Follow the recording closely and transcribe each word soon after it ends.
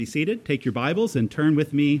Be seated, take your Bibles, and turn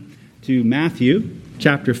with me to Matthew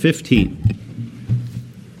chapter 15.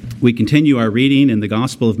 We continue our reading in the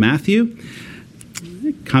Gospel of Matthew,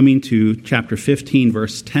 coming to chapter 15,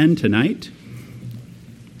 verse 10 tonight.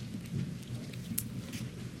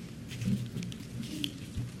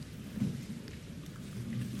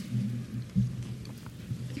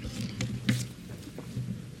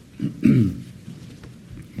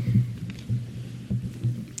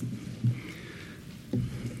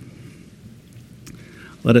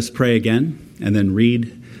 Let us pray again and then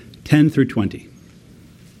read 10 through 20.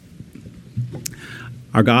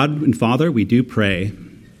 Our God and Father, we do pray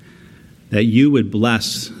that you would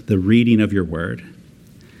bless the reading of your word.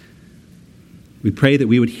 We pray that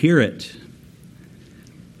we would hear it.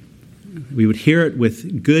 We would hear it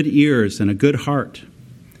with good ears and a good heart,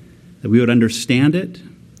 that we would understand it,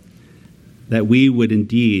 that we would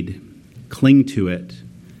indeed cling to it,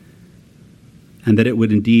 and that it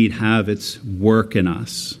would indeed have its work in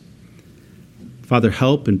us. Father,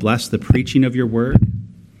 help and bless the preaching of your word.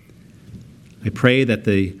 I pray that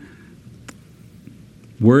the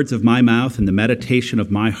words of my mouth and the meditation of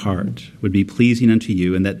my heart would be pleasing unto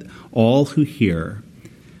you, and that all who hear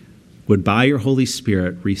would, by your Holy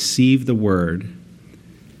Spirit, receive the word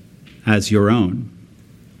as your own,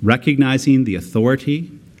 recognizing the authority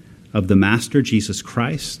of the Master Jesus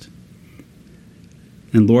Christ.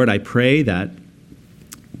 And Lord, I pray that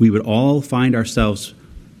we would all find ourselves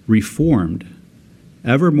reformed,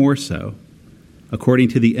 ever more so, according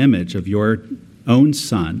to the image of your own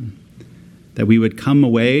Son, that we would come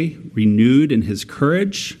away renewed in his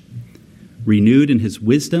courage, renewed in his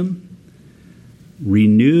wisdom,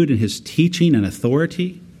 renewed in his teaching and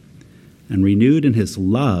authority, and renewed in his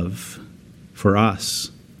love for us.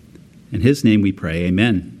 In his name we pray,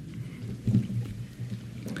 amen.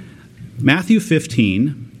 Matthew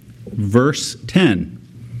 15, verse 10.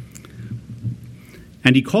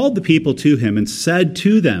 And he called the people to him and said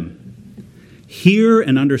to them, "Hear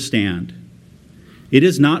and understand. It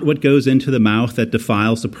is not what goes into the mouth that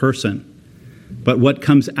defiles a person, but what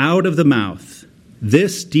comes out of the mouth,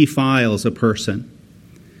 this defiles a person."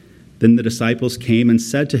 Then the disciples came and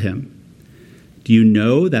said to him, "Do you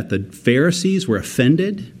know that the Pharisees were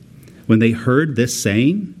offended when they heard this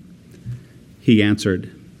saying?" He answered,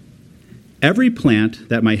 "Every plant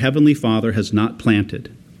that my heavenly Father has not planted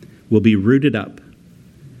will be rooted up.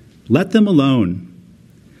 Let them alone.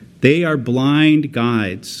 They are blind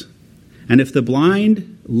guides, and if the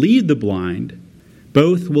blind lead the blind,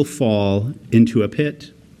 both will fall into a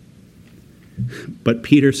pit." But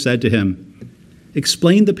Peter said to him,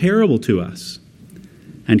 "Explain the parable to us."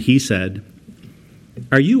 And he said,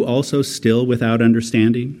 "Are you also still without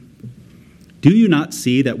understanding? Do you not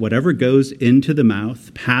see that whatever goes into the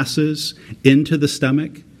mouth passes into the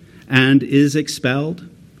stomach and is expelled?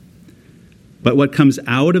 But what comes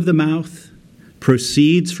out of the mouth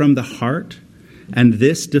proceeds from the heart, and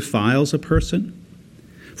this defiles a person.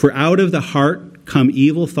 For out of the heart come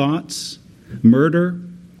evil thoughts, murder,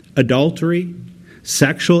 adultery,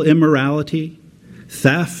 sexual immorality,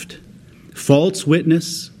 theft, false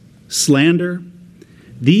witness, slander.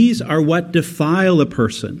 These are what defile a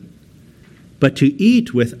person. But to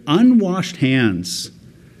eat with unwashed hands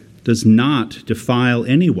does not defile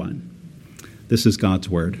anyone." This is God's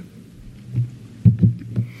word.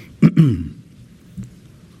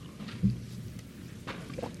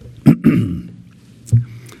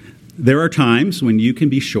 There are times when you can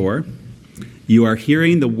be sure you are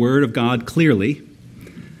hearing the word of God clearly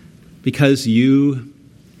because you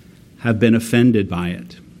have been offended by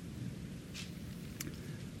it.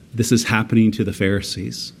 This is happening to the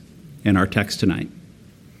Pharisees in our text tonight.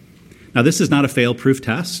 Now, this is not a fail-proof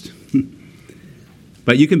test,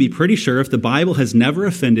 but you can be pretty sure if the Bible has never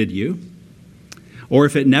offended you, or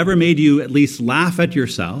if it never made you at least laugh at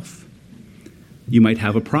yourself, you might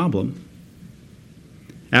have a problem.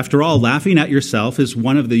 After all, laughing at yourself is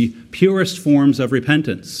one of the purest forms of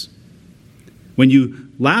repentance. When you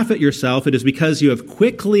laugh at yourself, it is because you have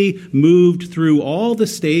quickly moved through all the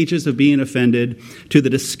stages of being offended to the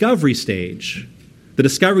discovery stage, the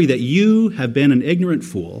discovery that you have been an ignorant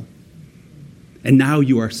fool, and now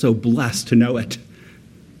you are so blessed to know it,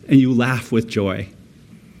 and you laugh with joy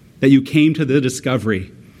that you came to the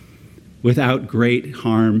discovery without great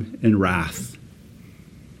harm and wrath.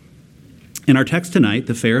 In our text tonight,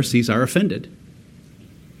 the Pharisees are offended.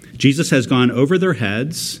 Jesus has gone over their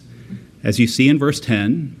heads, as you see in verse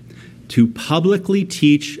 10, to publicly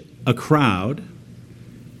teach a crowd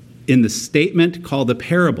in the statement called the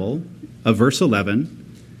parable of verse 11,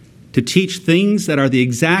 to teach things that are the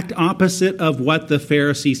exact opposite of what the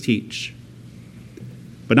Pharisees teach.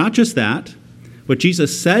 But not just that. What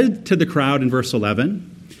Jesus said to the crowd in verse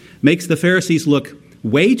 11 makes the Pharisees look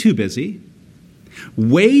way too busy,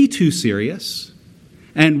 way too serious,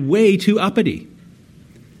 and way too uppity.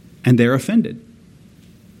 And they're offended.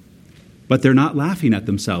 But they're not laughing at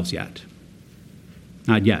themselves yet.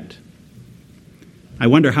 Not yet. I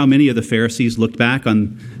wonder how many of the Pharisees looked back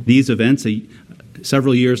on these events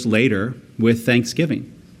several years later with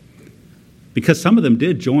thanksgiving. Because some of them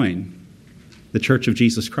did join the Church of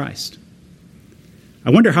Jesus Christ. I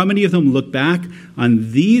wonder how many of them look back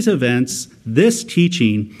on these events, this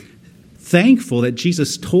teaching, thankful that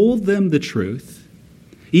Jesus told them the truth,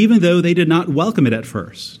 even though they did not welcome it at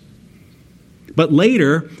first. But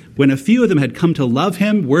later, when a few of them had come to love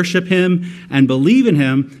him, worship him, and believe in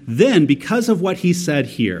him, then, because of what he said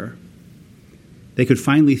here, they could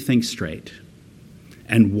finally think straight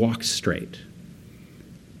and walk straight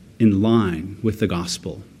in line with the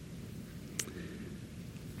gospel.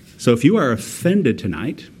 So if you are offended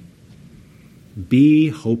tonight, be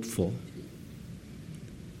hopeful.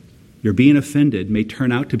 Your being offended may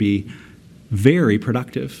turn out to be very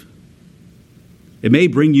productive. It may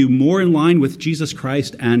bring you more in line with Jesus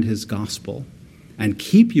Christ and his gospel and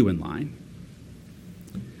keep you in line.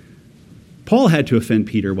 Paul had to offend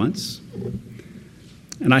Peter once.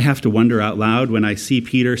 And I have to wonder out loud when I see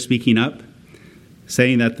Peter speaking up,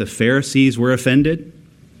 saying that the Pharisees were offended.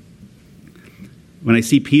 When I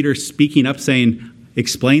see Peter speaking up saying,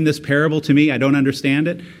 explain this parable to me, I don't understand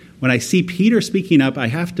it. When I see Peter speaking up, I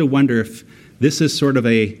have to wonder if this is sort of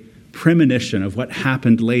a premonition of what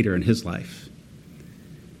happened later in his life.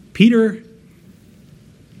 Peter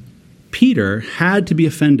had to be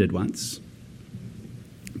offended once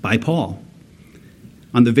by Paul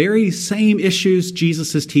on the very same issues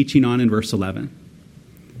Jesus is teaching on in verse 11.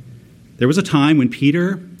 There was a time when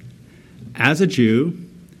Peter, as a Jew,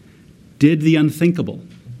 did the unthinkable.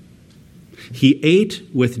 He ate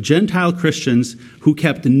with Gentile Christians who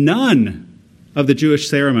kept none of the Jewish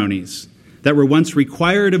ceremonies that were once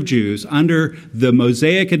required of Jews under the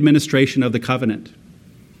Mosaic administration of the covenant.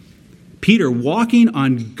 Peter, walking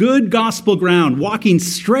on good gospel ground, walking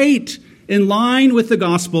straight in line with the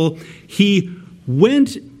gospel, he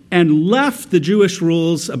went and left the Jewish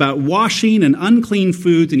rules about washing and unclean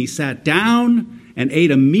foods, and he sat down and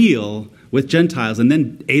ate a meal with Gentiles, and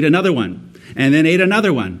then ate another one, and then ate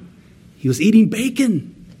another one. He was eating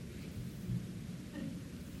bacon.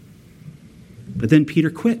 But then Peter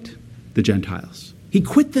quit the Gentiles. He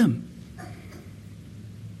quit them.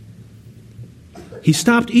 He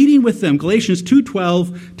stopped eating with them. Galatians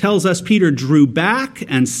 2:12 tells us Peter drew back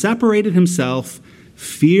and separated himself,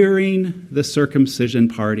 fearing the circumcision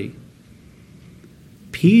party.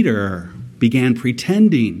 Peter began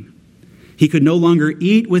pretending he could no longer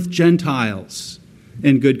eat with Gentiles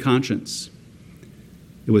in good conscience.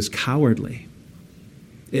 It was cowardly.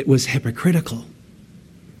 It was hypocritical.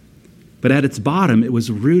 But at its bottom, it was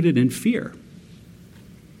rooted in fear.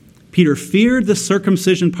 Peter feared the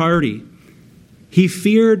circumcision party. He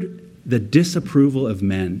feared the disapproval of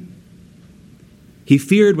men. He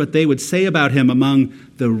feared what they would say about him among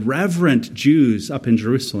the reverent Jews up in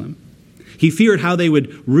Jerusalem. He feared how they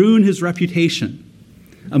would ruin his reputation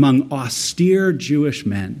among austere Jewish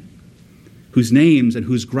men whose names and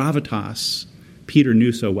whose gravitas Peter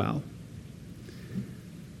knew so well.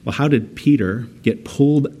 Well, how did Peter get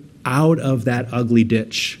pulled out of that ugly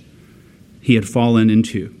ditch he had fallen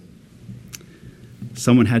into?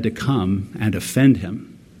 Someone had to come and offend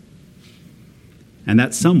him. And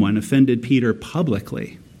that someone offended Peter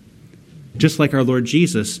publicly, just like our Lord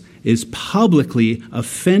Jesus is publicly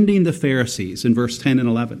offending the Pharisees in verse 10 and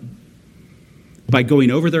 11 by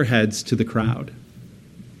going over their heads to the crowd.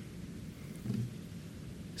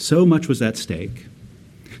 So much was at stake.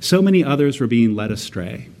 So many others were being led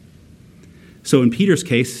astray. So in Peter's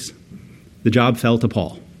case, the job fell to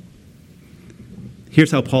Paul.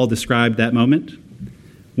 Here's how Paul described that moment.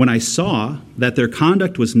 When I saw that their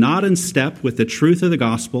conduct was not in step with the truth of the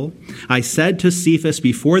gospel, I said to Cephas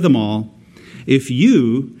before them all, if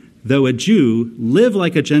you, though a Jew, live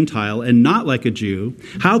like a Gentile and not like a Jew,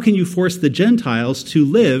 how can you force the Gentiles to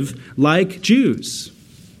live like Jews?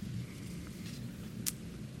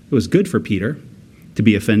 It was good for Peter to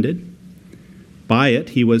be offended. By it,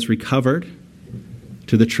 he was recovered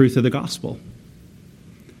to the truth of the gospel,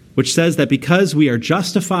 which says that because we are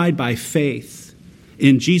justified by faith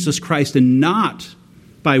in Jesus Christ and not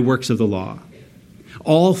by works of the law,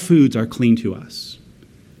 all foods are clean to us.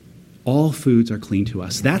 All foods are clean to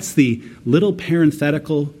us. That's the little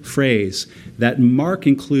parenthetical phrase that Mark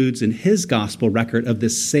includes in his gospel record of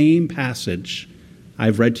this same passage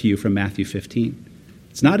I've read to you from Matthew 15.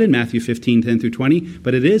 It's not in Matthew 15, 10 through 20,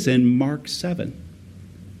 but it is in Mark 7.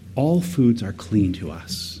 all foods are clean to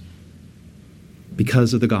us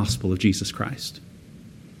because of the gospel of Jesus Christ.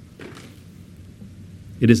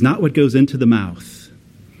 It is not what goes into the mouth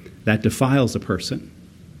that defiles a person,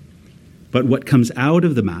 but what comes out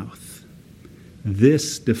of the mouth,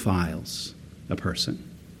 this defiles a person.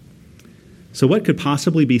 So what could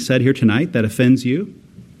possibly be said here tonight that offends you?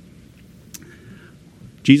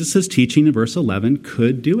 Jesus' teaching in verse 11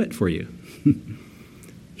 could do it for you.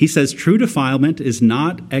 He says true defilement is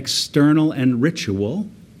not external and ritual,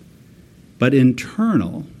 but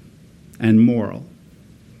internal and moral.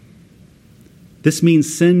 This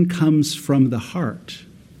means sin comes from the heart,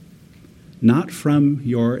 not from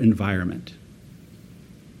your environment.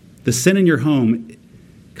 The sin in your home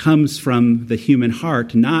comes from the human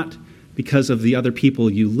heart, not because of the other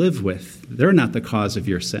people you live with. They're not the cause of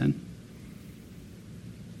your sin.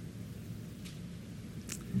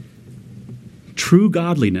 True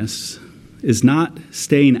godliness is not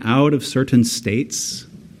staying out of certain states,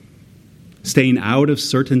 staying out of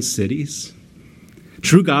certain cities.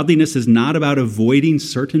 True godliness is not about avoiding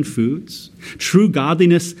certain foods. True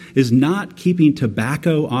godliness is not keeping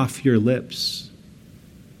tobacco off your lips.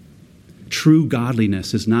 True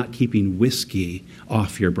godliness is not keeping whiskey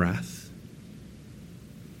off your breath.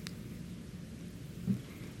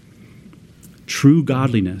 True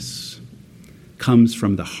godliness comes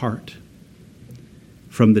from the heart,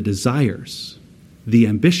 from the desires, the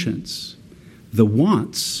ambitions, the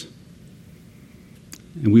wants.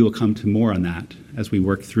 And we will come to more on that as we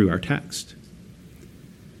work through our text.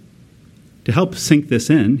 To help sink this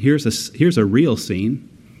in, here's a real scene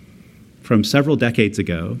from several decades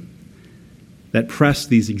ago that pressed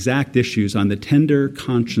these exact issues on the tender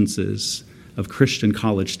consciences of Christian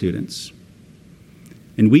college students.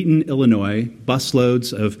 In Wheaton, Illinois,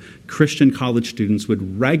 busloads of Christian college students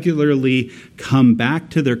would regularly come back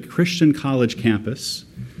to their Christian college campus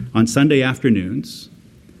on Sunday afternoons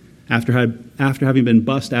after having been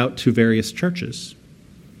bussed out to various churches.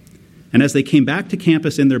 And as they came back to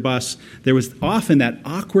campus in their bus, there was often that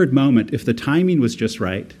awkward moment, if the timing was just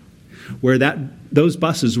right, where those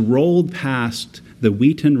buses rolled past the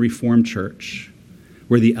Wheaton Reformed Church,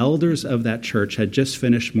 where the elders of that church had just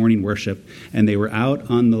finished morning worship, and they were out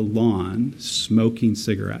on the lawn smoking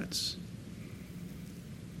cigarettes.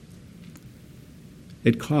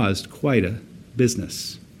 It caused quite a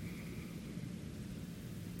business.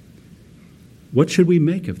 What should we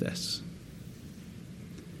make of this?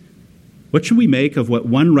 What should we make of what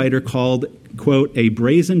one writer called, quote, a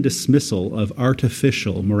brazen dismissal of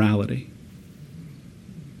artificial morality?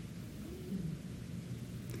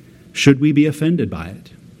 Should we be offended by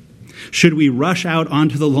it? Should we rush out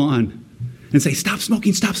onto the lawn and say, stop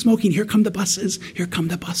smoking, here come the buses, here come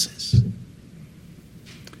the buses?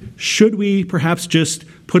 Should we perhaps just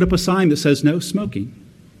put up a sign that says no smoking?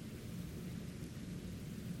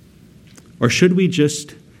 Or should we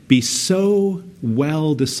just be so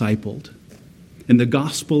well discipled in the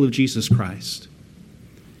gospel of Jesus Christ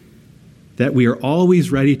that we are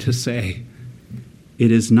always ready to say,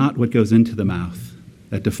 it is not what goes into the mouth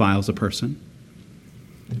that defiles a person,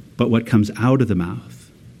 but what comes out of the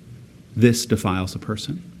mouth, this defiles a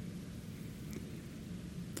person.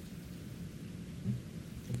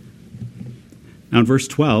 Now in verse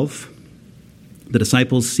 12, the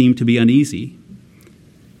disciples seem to be uneasy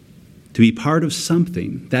to be part of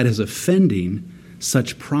something that is offending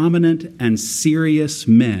such prominent and serious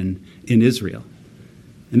men in Israel.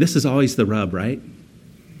 And this is always the rub, right?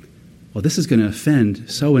 Well, this is going to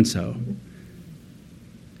offend so-and-so.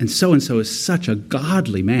 And so is such a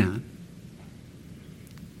godly man.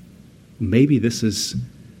 Maybe this is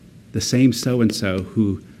the same so-and-so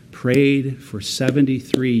who prayed for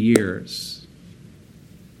 73 years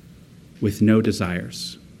with no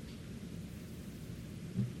desires.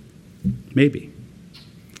 Maybe.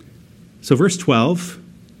 So verse 12,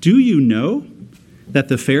 do you know that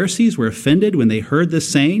the Pharisees were offended when they heard this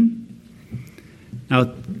saying? Now,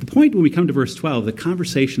 the point when we come to verse 12, the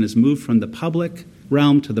conversation has moved from the public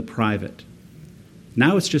realm to the private.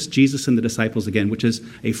 Now it's just Jesus and the disciples again, which is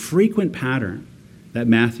a frequent pattern that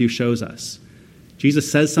Matthew shows us. Jesus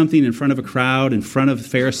says something in front of a crowd, in front of the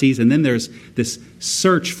Pharisees, and then there's this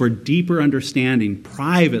search for deeper understanding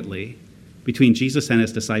privately between Jesus and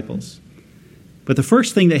his disciples. But the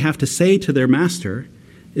first thing they have to say to their master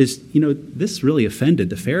is, this really offended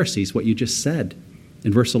the Pharisees, what you just said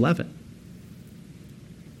in verse 11.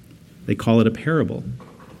 They call it a parable.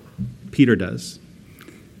 Peter does.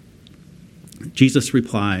 Jesus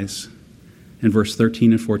replies in verse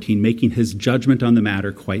 13 and 14, making his judgment on the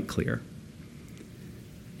matter quite clear.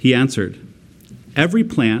 He answered, every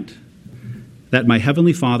plant that my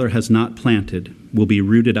heavenly Father has not planted will be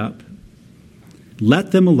rooted up.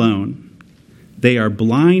 Let them alone. They are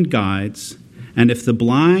blind guides, and if the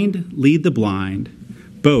blind lead the blind,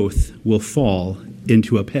 both will fall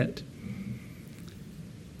into a pit.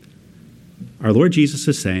 Our Lord Jesus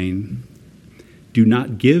is saying, do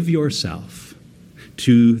not give yourself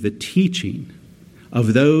to the teaching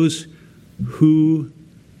of those who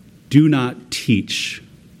do not teach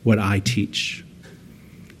what I teach.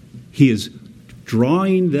 He is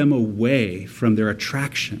drawing them away from their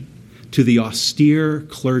attraction to the austere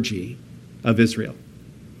clergy of Israel.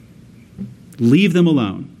 Leave them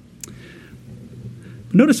alone.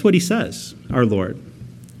 Notice what he says, our Lord.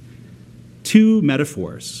 Two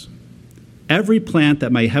metaphors. Every plant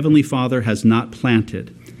that my heavenly Father has not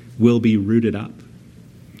planted will be rooted up.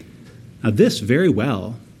 Now, this very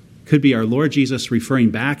well could be our Lord Jesus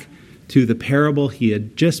referring back to the parable he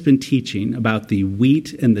had just been teaching about the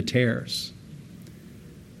wheat and the tares.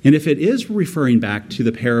 And if it is referring back to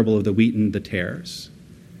the parable of the wheat and the tares,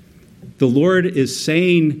 the Lord is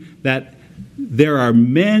saying that there are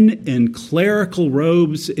men in clerical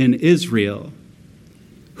robes in Israel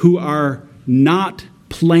who are not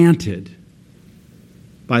planted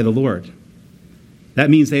by the Lord. That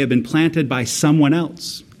means they have been planted by someone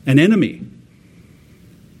else, an enemy.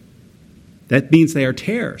 That means they are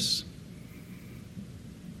tares.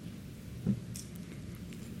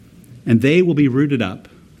 And they will be rooted up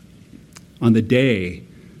on the day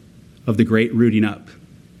of the great rooting up.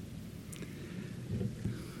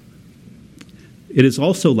 It is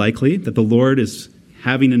also likely that the Lord is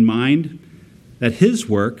having in mind that his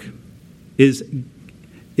work is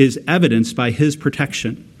evidenced by his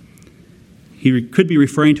protection. He could be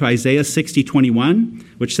referring to Isaiah 60:21,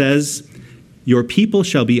 which says, your people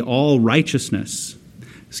shall be all righteousness.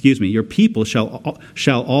 Your people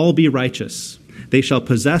shall all be righteous. They shall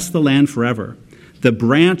possess the land forever, the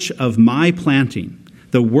branch of my planting,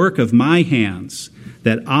 the work of my hands,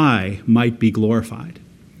 that I might be glorified.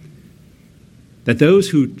 That those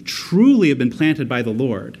who truly have been planted by the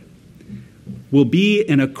Lord will be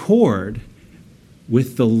in accord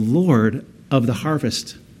with the Lord of the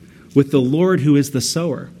harvest, with the Lord who is the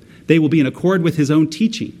sower. They will be in accord with his own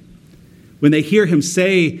teaching. When they hear him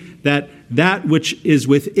say that which is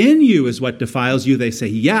within you is what defiles you, they say,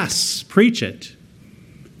 yes, preach it,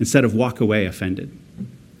 instead of walk away offended.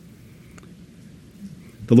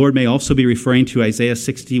 The Lord may also be referring to Isaiah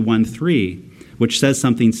 61:3, which says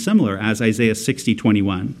something similar as Isaiah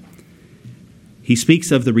 60:21. He speaks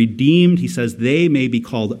of the redeemed. He says, they may be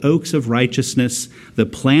called oaks of righteousness, the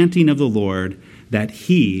planting of the Lord, that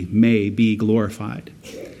he may be glorified.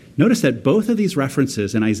 Notice that both of these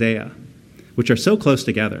references in Isaiah, which are so close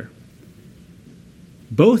together,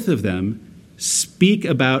 both of them speak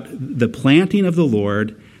about the planting of the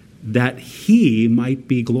Lord that he might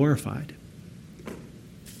be glorified.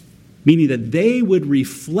 Meaning that they would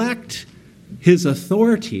reflect his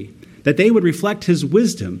authority, that they would reflect his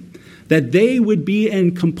wisdom, that they would be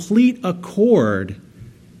in complete accord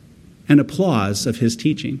and applause of his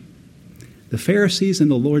teaching. The Pharisees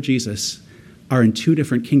and the Lord Jesus are in two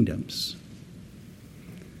different kingdoms.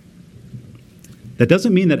 That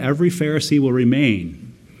doesn't mean that every Pharisee will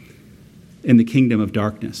remain in the kingdom of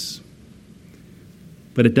darkness.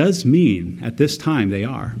 But it does mean at this time they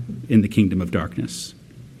are in the kingdom of darkness.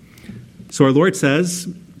 So our Lord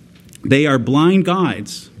says, they are blind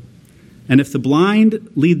guides, and if the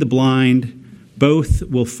blind lead the blind, both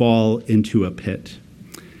will fall into a pit.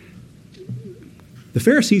 The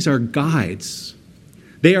Pharisees are guides.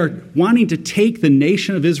 They are wanting to take the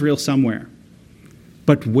nation of Israel somewhere.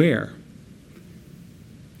 But where?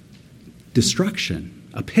 Destruction,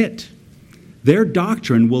 a pit. Their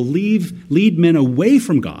doctrine will lead men away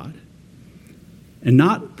from God and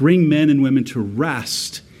not bring men and women to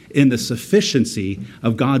rest in the sufficiency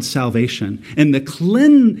of God's salvation and the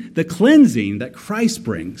cleansing that Christ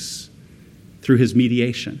brings through his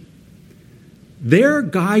mediation. Their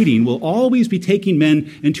guiding will always be taking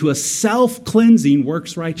men into a self-cleansing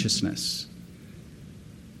works righteousness.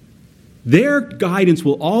 Their guidance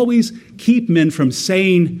will always keep men from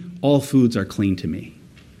saying, all foods are clean to me.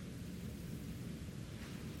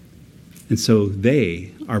 And so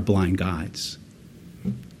they are blind guides.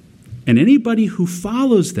 And anybody who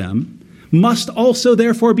follows them must also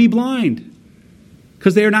therefore be blind,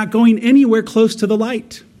 because they are not going anywhere close to the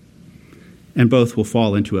light. And both will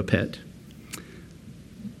fall into a pit.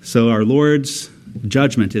 So our Lord's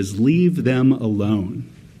judgment is leave them alone.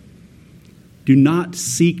 Do not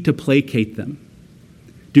seek to placate them.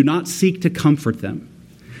 Do not seek to comfort them.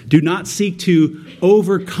 Do not seek to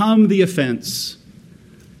overcome the offense.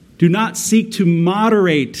 Do not seek to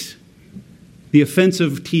moderate the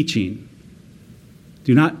offensive teaching.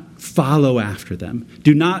 Do not follow after them.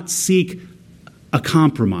 Do not seek a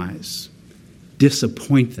compromise.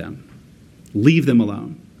 Disappoint them. Leave them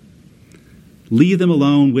alone. Leave them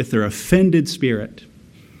alone with their offended spirit.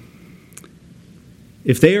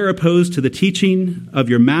 If they are opposed to the teaching of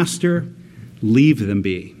your master, leave them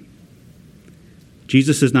be.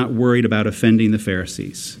 Jesus is not worried about offending the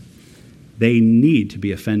Pharisees. They need to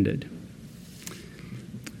be offended.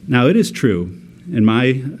 Now, it is true, in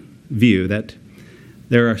my view, that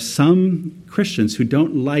there are some Christians who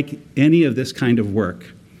don't like any of this kind of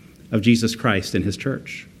work of Jesus Christ and his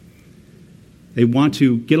church. They want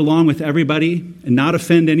to get along with everybody and not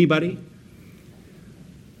offend anybody.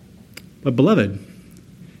 But, beloved,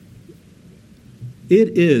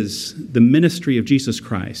 it is the ministry of Jesus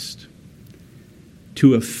Christ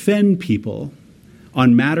to offend people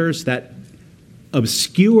on matters that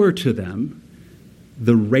obscure to them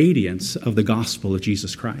the radiance of the gospel of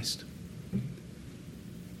Jesus Christ.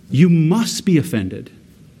 You must be offended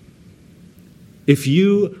if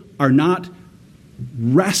you are not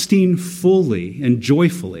resting fully and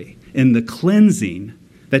joyfully in the cleansing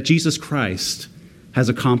that Jesus Christ has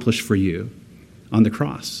accomplished for you on the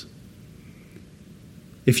cross.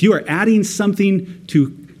 If you are adding something to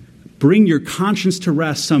bring your conscience to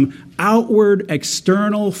rest, some outward,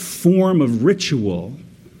 external form of ritual,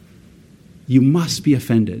 you must be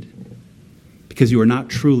offended because you are not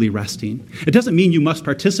truly resting. It doesn't mean you must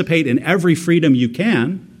participate in every freedom you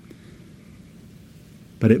can,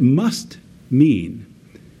 but it must mean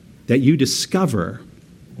that you discover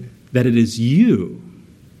that it is you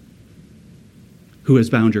who has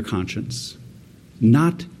bound your conscience,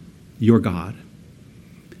 not your God.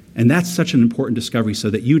 And that's such an important discovery so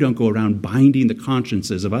that you don't go around binding the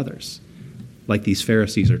consciences of others like these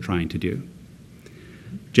Pharisees are trying to do.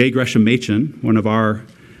 J. Gresham Machen, one of our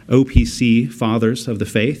OPC fathers of the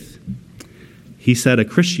faith, he said, "A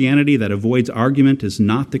Christianity that avoids argument is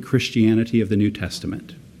not the Christianity of the New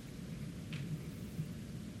Testament."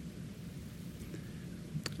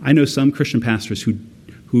 I know some Christian pastors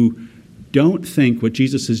who don't think what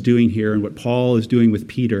Jesus is doing here and what Paul is doing with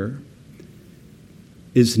Peter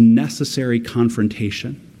is necessary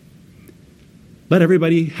confrontation. Let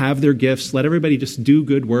everybody have their gifts. Let everybody just do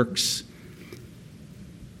good works.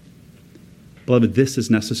 Beloved, this is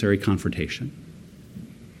necessary confrontation.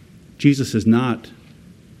 Jesus is not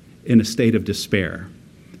in a state of despair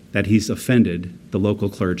that he's offended the local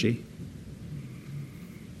clergy.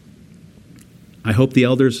 I hope the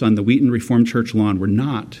elders on the Wheaton Reformed Church lawn were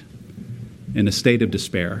not in a state of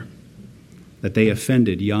despair that they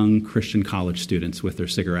offended young Christian college students with their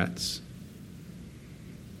cigarettes.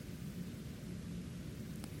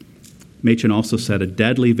 Machen also said a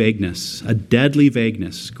deadly vagueness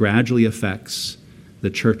gradually affects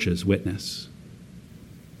the church's witness.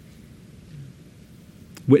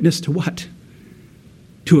 Witness to what?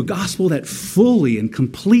 To a gospel that fully and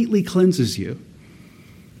completely cleanses you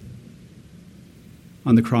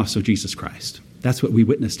on the cross of Jesus Christ. That's what we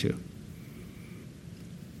witness to.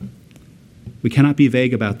 We cannot be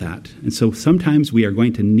vague about that. And so sometimes we are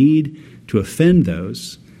going to need to offend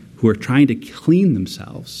those who are trying to clean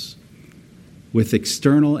themselves with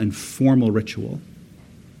external and formal ritual.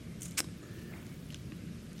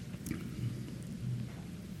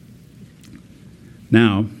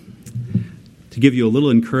 Now, to give you a little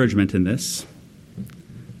encouragement in this,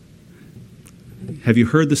 have you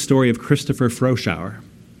heard the story of Christopher Froschauer?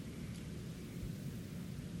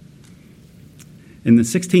 In the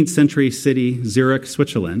 16th century city, Zurich,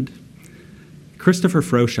 Switzerland, Christopher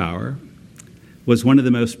Froschauer was one of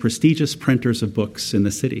the most prestigious printers of books in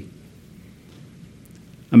the city.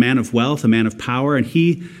 A man of wealth, a man of power, and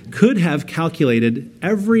he could have calculated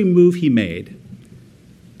every move he made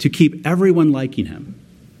to keep everyone liking him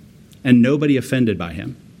and nobody offended by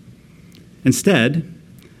him. Instead,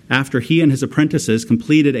 after he and his apprentices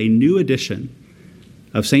completed a new edition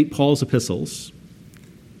of St. Paul's epistles,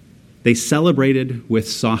 they celebrated with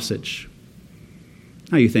sausage.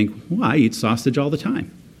 Now you think, well, I eat sausage all the time.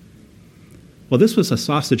 Well, this was a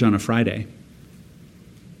sausage on a Friday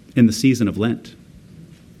in the season of Lent.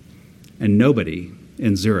 And nobody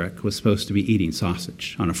in Zurich was supposed to be eating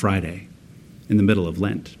sausage on a Friday in the middle of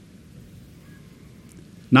Lent.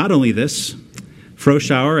 Not only this,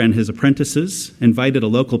 Froschauer and his apprentices invited a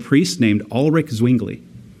local priest named Ulrich Zwingli.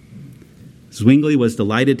 Zwingli was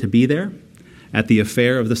delighted to be there at the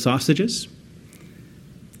affair of the sausages.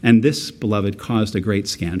 And this, beloved, caused a great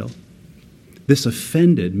scandal. This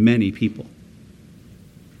offended many people.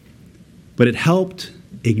 But it helped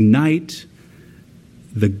ignite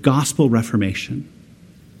the gospel reformation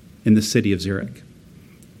in the city of Zurich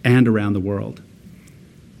and around the world.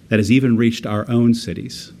 that has even reached our own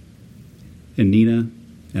cities, in Nina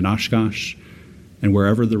and Oshkosh, and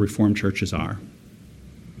wherever the Reformed churches are.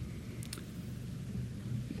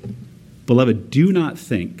 Beloved, do not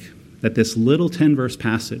think that this little 10-verse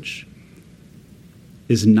passage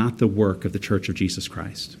is not the work of the Church of Jesus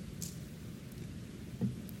Christ.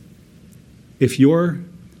 If your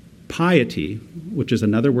piety, which is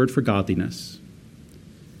another word for godliness,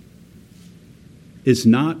 is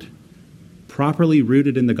not properly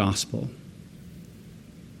rooted in the gospel,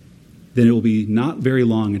 then it will be not very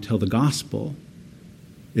long until the gospel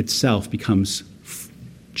itself becomes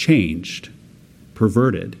changed,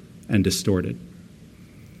 perverted, and distorted.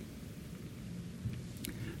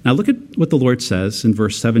 Now look at what the Lord says in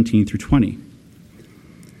verse 17 through 20.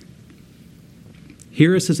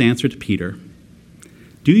 Here is his answer to Peter.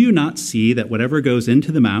 Do you not see that whatever goes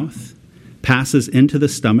into the mouth passes into the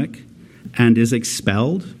stomach and is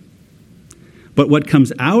expelled? But what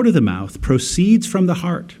comes out of the mouth proceeds from the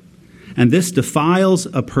heart, and this defiles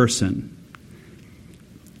a person.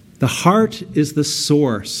 The heart is the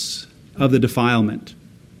source of the defilement.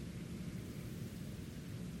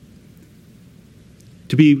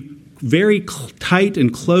 To be very tight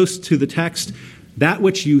and close to the text, that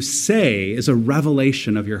which you say is a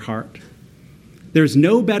revelation of your heart. There's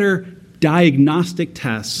no better diagnostic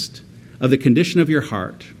test of the condition of your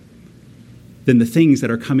heart than the things that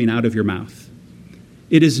are coming out of your mouth.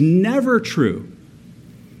 It is never true,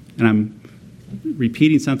 and I'm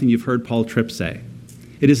repeating something you've heard Paul Tripp say.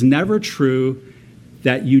 It is never true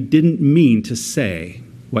that you didn't mean to say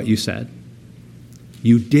what you said.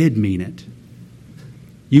 You did mean it.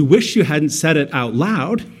 You wish you hadn't said it out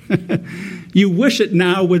loud. You wish it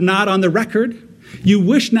now were not on the record. You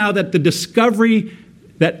wish now that the discovery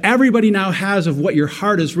that everybody now has of what your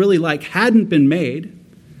heart is really like hadn't been made.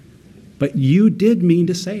 But you did mean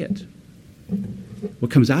to say it.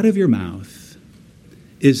 What comes out of your mouth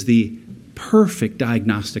is the perfect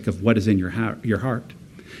diagnostic of what is in your heart.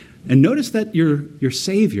 And notice that your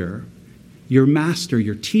Savior, your Master,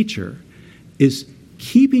 your teacher, is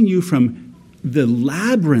keeping you from the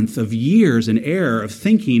labyrinth of years and error of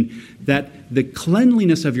thinking that the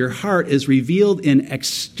cleanliness of your heart is revealed in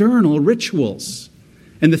external rituals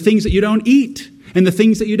and the things that you don't eat and the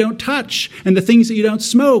things that you don't touch and the things that you don't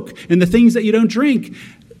smoke and the things that you don't drink.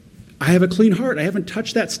 I have a clean heart. I haven't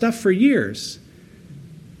touched that stuff for years.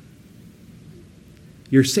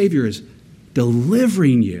 Your Savior is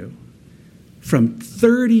delivering you from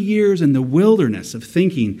 30 years in the wilderness of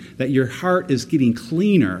thinking that your heart is getting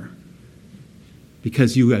cleaner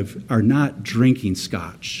because you are not drinking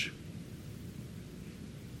scotch.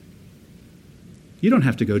 You don't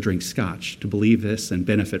have to go drink scotch to believe this and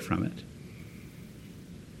benefit from it.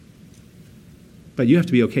 But you have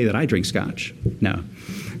to be okay that I drink scotch. No.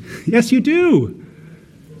 Yes, you do.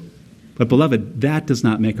 But beloved, that does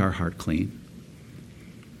not make our heart clean.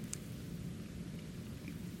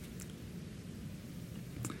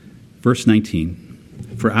 Verse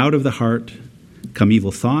 19, for out of the heart come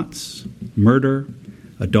evil thoughts, murder,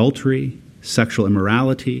 adultery, sexual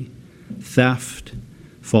immorality, theft,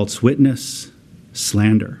 false witness,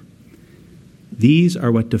 slander. These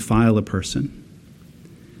are what defile a person.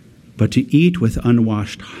 But to eat with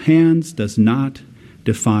unwashed hands does not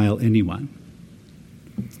defile anyone.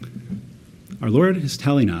 Our Lord is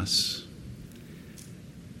telling us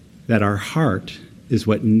that our heart is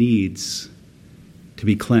what needs to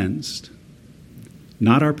be cleansed.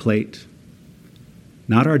 Not our plate,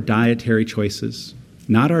 not our dietary choices,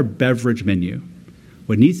 not our beverage menu.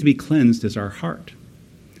 What needs to be cleansed is our heart.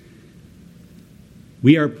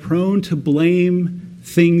 We are prone to blame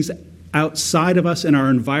things outside of us in our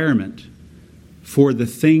environment for the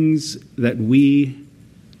things that we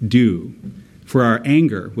do, for our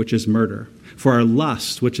anger, which is murder, for our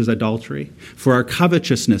lust, which is adultery, for our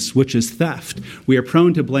covetousness, which is theft. We are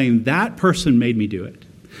prone to blame that person made me do it.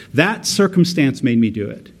 That circumstance made me do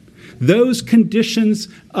it. Those conditions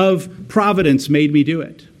of providence made me do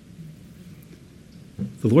it.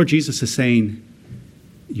 The Lord Jesus is saying,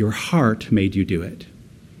 your heart made you do it.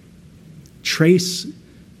 Trace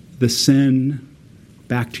the sin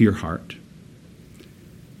back to your heart.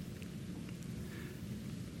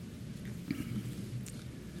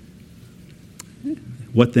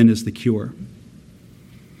 What then is the cure?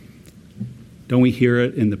 Don't we hear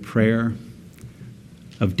it in the prayer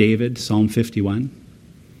of David, Psalm 51?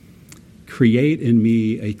 Create in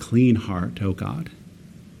me a clean heart, O God.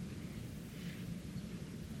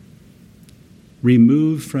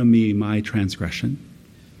 Remove from me my transgression.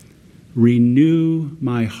 Renew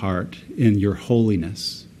my heart in your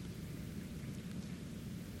holiness.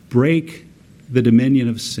 Break the dominion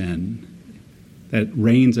of sin that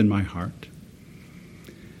reigns in my heart.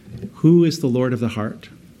 Who is the Lord of the heart?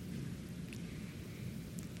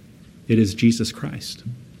 It is Jesus Christ.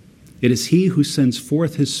 It is he who sends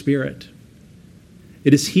forth his Spirit.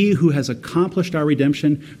 It is he who has accomplished our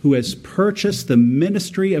redemption, who has purchased the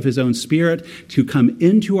ministry of his own Spirit to come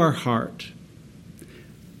into our heart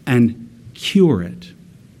and cure it,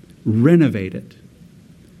 renovate it,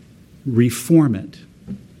 reform it,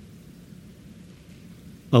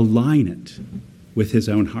 align it with his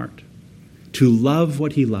own heart, to love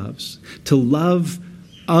what he loves, to love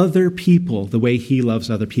other people the way he loves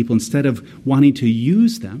other people, instead of wanting to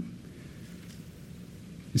use them,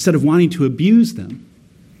 instead of wanting to abuse them,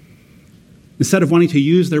 instead of wanting to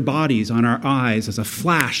use their bodies on our eyes as a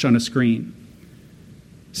flash on a screen,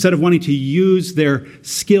 instead of wanting to use their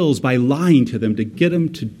skills by lying to them to get them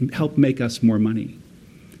to help make us more money.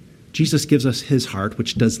 Jesus gives us his heart,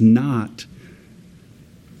 which does not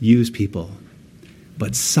use people,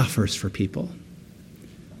 but suffers for people.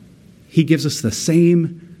 He gives us the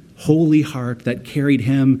same holy heart that carried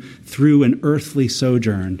him through an earthly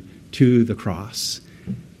sojourn to the cross.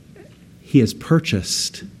 He has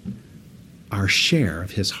purchased our share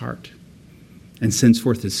of his heart and sends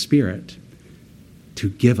forth his Spirit to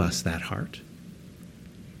give us that heart.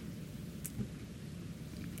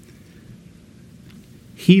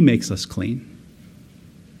 He makes us clean,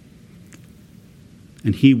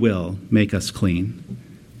 and he will make us clean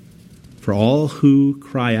for all who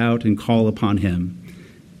cry out and call upon him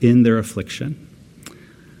in their affliction.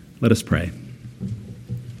 Let us pray.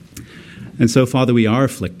 And so, Father, we are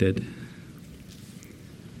afflicted.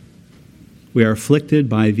 We are afflicted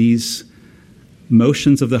by these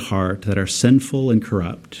motions of the heart that are sinful and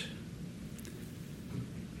corrupt.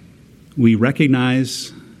 We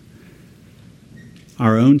recognize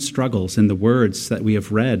our own struggles in the words that we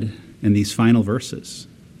have read in these final verses.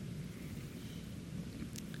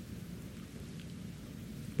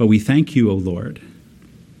 But we thank you, O Lord,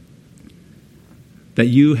 that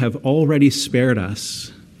you have already spared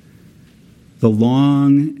us the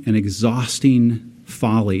long and exhausting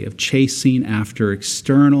folly of chasing after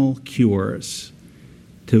external cures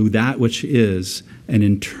to that which is an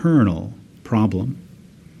internal problem.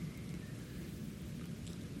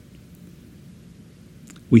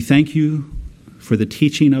 We thank you for the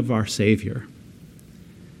teaching of our Savior.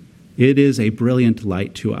 It is a brilliant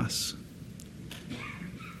light to us.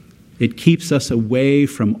 It keeps us away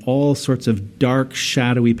from all sorts of dark,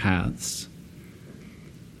 shadowy paths.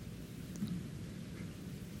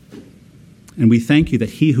 And we thank you that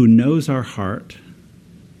he who knows our heart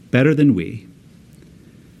better than we,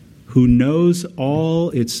 who knows all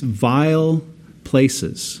its vile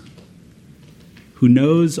places, who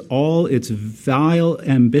knows all its vile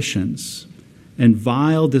ambitions and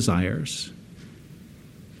vile desires,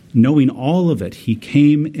 knowing all of it, he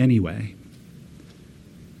came anyway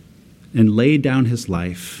and laid down his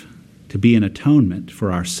life to be an atonement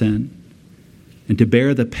for our sin and to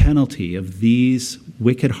bear the penalty of these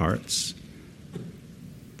wicked hearts.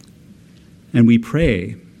 And we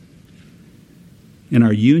pray in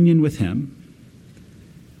our union with him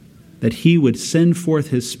that he would send forth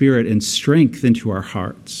his Spirit in strength into our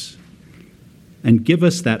hearts and give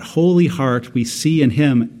us that holy heart we see in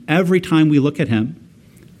him every time we look at him,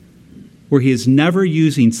 where he is never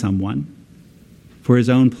using someone for his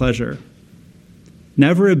own pleasure,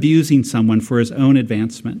 never abusing someone for his own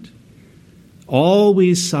advancement,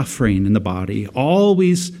 always suffering in the body,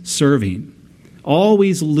 always serving,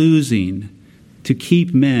 always losing to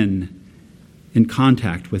keep men in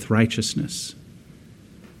contact with righteousness.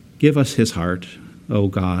 Give us his heart, O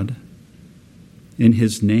God, in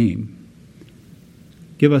his name.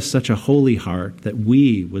 Give us such a holy heart that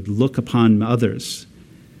we would look upon others,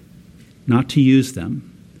 not to use them,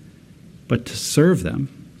 but to serve them,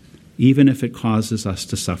 even if it causes us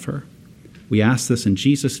to suffer. We ask this in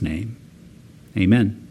Jesus' name. Amen.